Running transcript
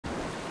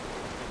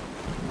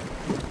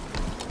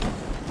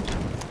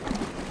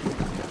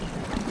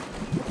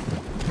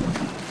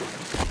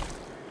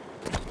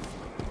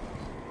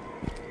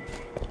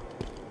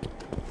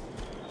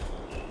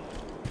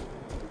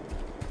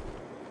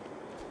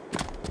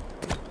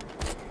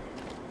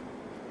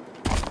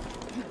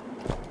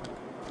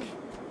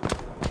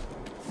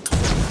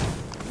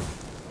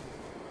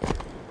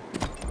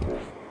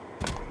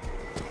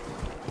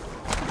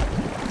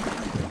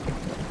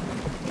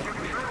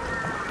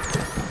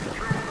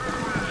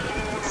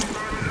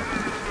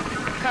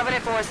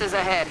Covenant forces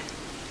ahead.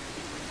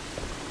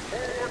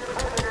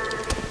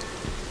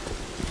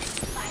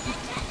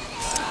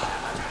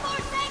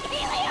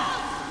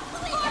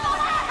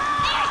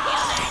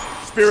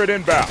 Spirit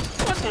inbound.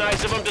 That's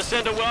nice of them to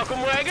send a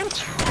welcome wagon.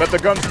 Let the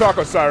guns talk,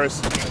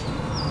 Osiris.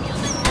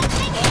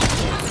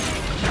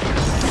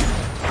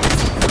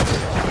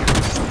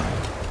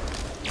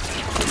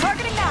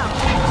 Targeting now.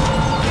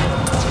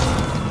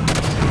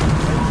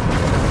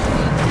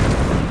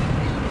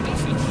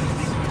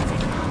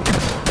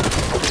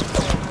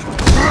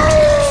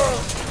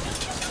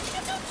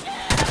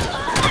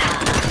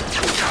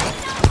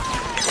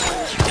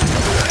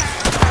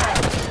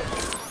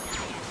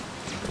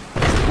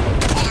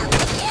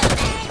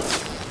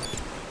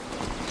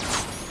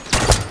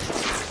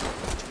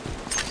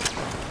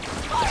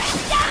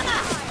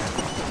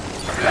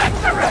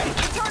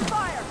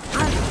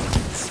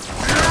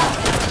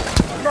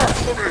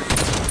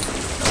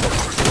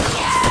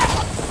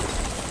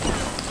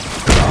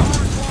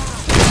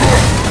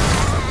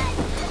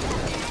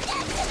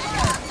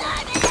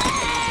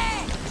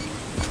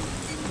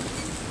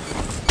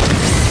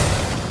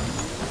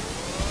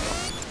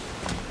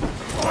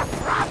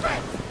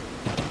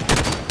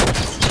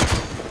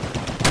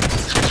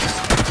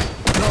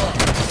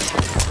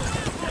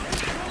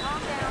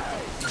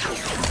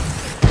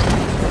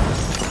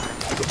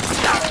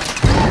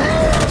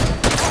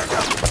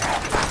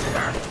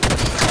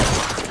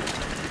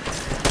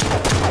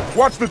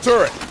 Watch the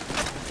turret.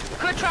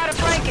 Could try to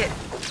flank it.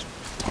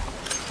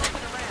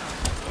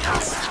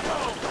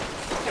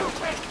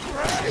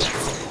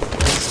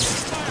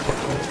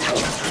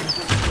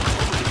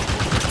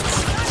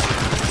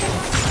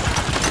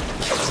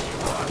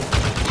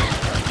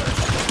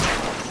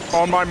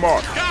 On my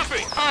mark.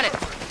 Copy. On it.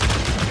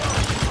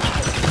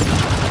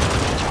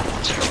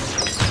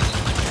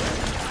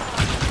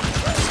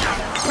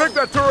 Take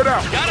that turret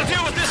out. Gotta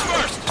deal with this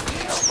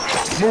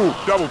first. Move,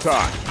 double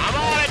time. I'm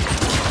on it.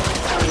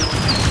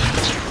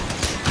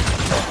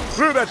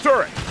 Clear that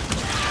turret.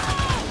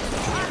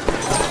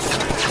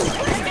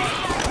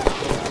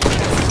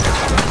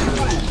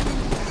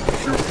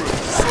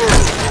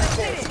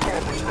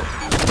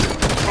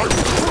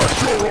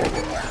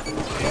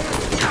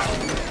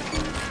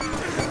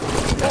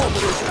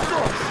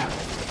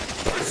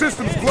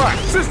 Systems black.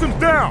 Systems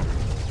down.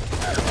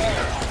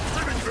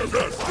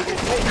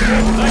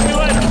 Thank you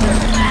later.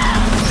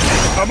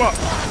 I'm up.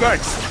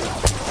 Thanks.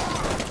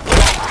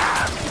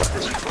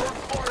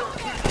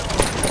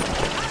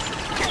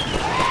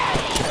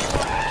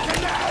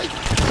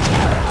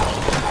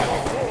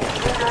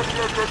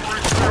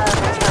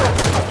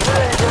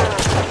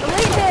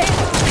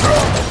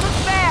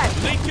 Looks bad.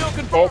 Lead kill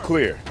confirmed. All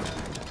clear.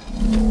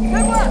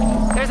 Good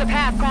work. There's a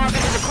path carved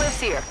into the cliffs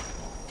here.